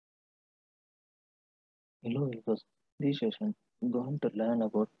Hello, viewers. This session is going to learn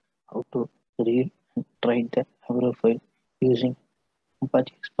about how to read and write the Avro file using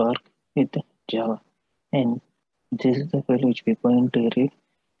Apache Spark with Java. And this is the file which we're going to read.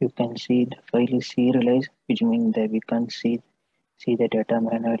 You can see the file is serialized, which means that we can't see the data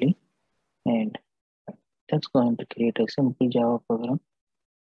manually. And that's going to create a simple Java program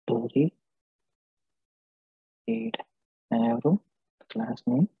to read Avro, class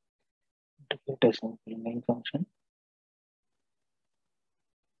name, to create a simple main function.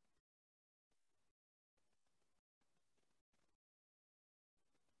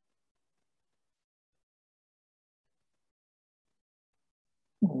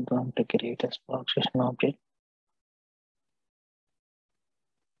 I'm going to create a Spark session object.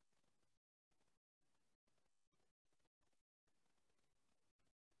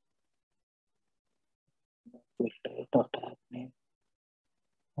 Filter dot app name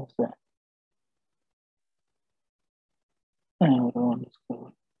of the Avro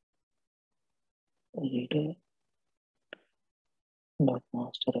underscore reader dot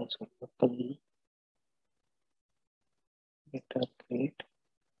master as a local vector create.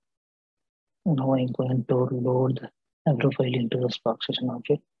 Now I'm going to load the Avro file into the Spark session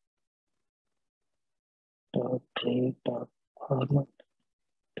object. Dot read dot format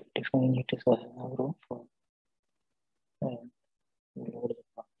to define it as a Avro for and load the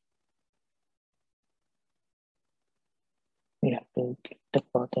path. We have to get the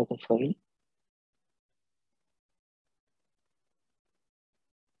path of the file.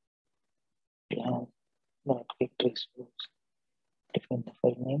 Class dot get resource. Define the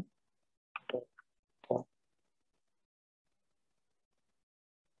file name. Dot path.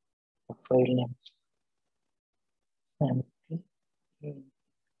 The file name and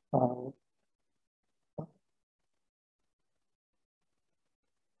Avro.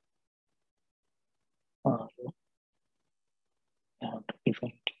 We have to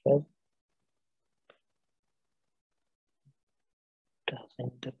define it here.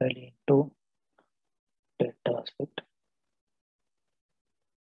 Send the file into data aspect.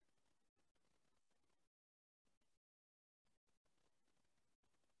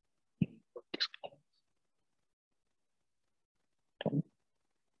 Import this class. Done.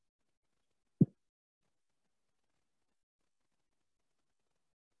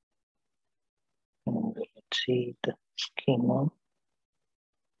 And let's see the schema.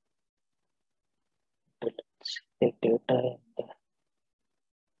 Let's see the data in the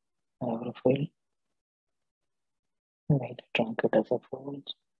Avro file. Made trunket as a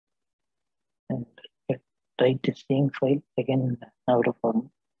false. And let's write the same file again in the Avro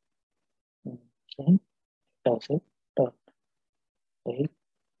format. Same asset dot file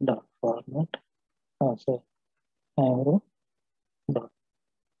dot format as a Avro dot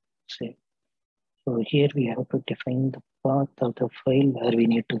save. So here we have to define the path of the file where we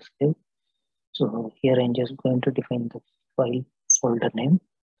need to save. So here I'm just going to define the file folder name.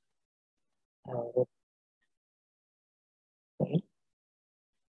 File.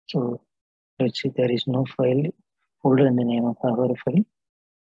 So let's see, there is no file folder in the name of our file.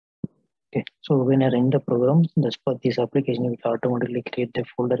 Okay, so when I run the program, this application will automatically create the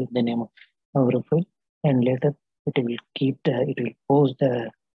folder in the name of our file, and later it will post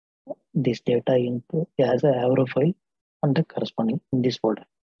this data into as a Avro file on the corresponding in this folder.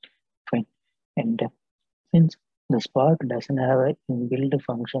 Fine. And since the Spark doesn't have an inbuilt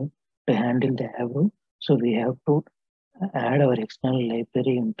function to handle the Avro, so we have to add our external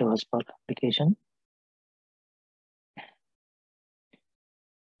library into our Spark application,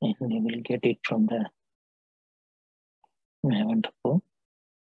 and we will get it from the event for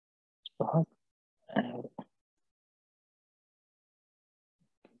Spark.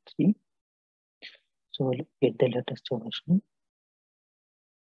 See, so we'll get the latest version.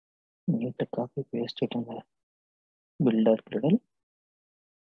 Need to copy paste it in the builder gradle.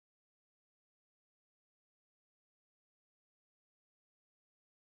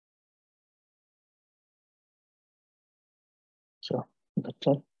 So that's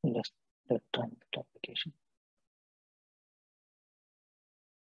all. Let's run the application.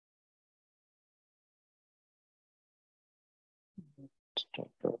 Start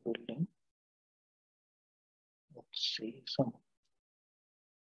the building. Let's see some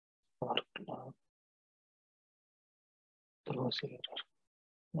Spark log. Throws error.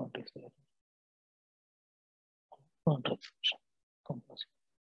 Notice error. Not exception. Compose.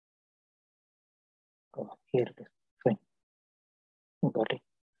 Oh, here it is. Fine. Got it.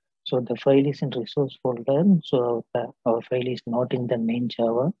 So the file is in resource folder. So our file is not in the main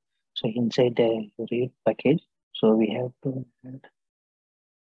Java. So inside the read package. So we have to add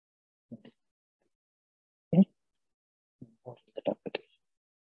that application.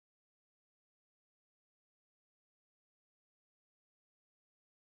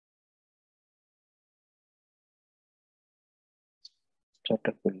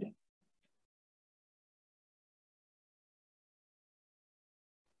 Started building.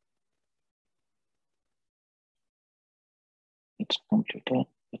 It's completed.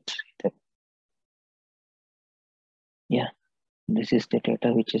 Let's see that. Yeah, this is the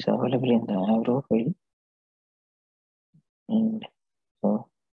data which is available in the Avro file. And so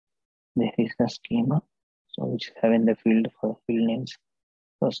this is the schema. So which is having the field for field names,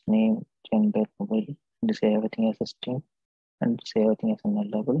 first name, gender, mobile, and say everything as a string and say everything as a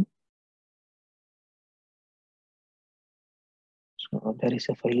nullable. So there is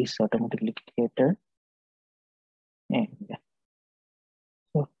a file is automatically created. And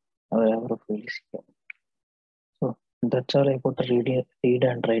so our Avro file is here. So that's all about the read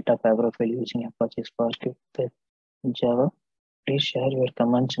and write of Avro file using Apache Spark with Java. Please share your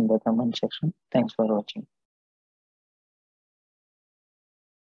comments in the comment section. Thanks for watching.